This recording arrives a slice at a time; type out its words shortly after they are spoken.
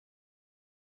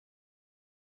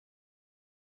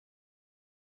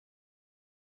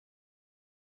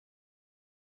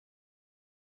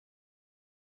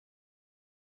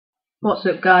What's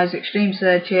up guys, Extreme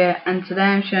Surge here, and today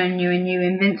I'm showing you a new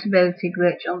invincibility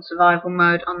glitch on survival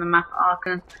mode on the map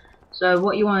Arkaden. So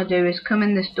what you want to do is come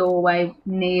in this doorway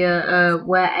near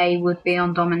where A would be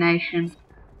on domination,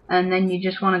 and then you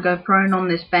just want to go prone on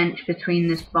this bench between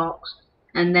this box,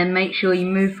 and then make sure you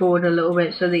move forward a little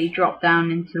bit so that you drop down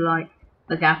into like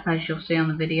the gap as you'll see on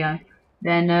the video.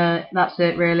 Then that's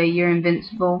it really, you're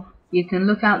invincible. You can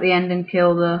look out the end and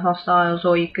kill the hostiles,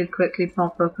 or you could quickly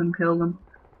pop up and kill them.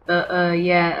 But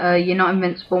you're not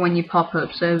invincible when you pop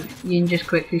up, so you can just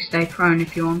quickly stay prone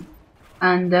if you want.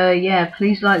 And yeah,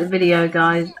 please like the video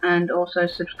guys, and also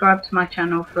subscribe to my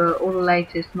channel for all the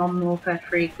latest Modern Warfare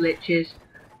 3 glitches.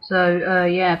 So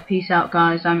yeah, peace out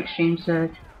guys, I'm Extreme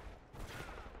Surge.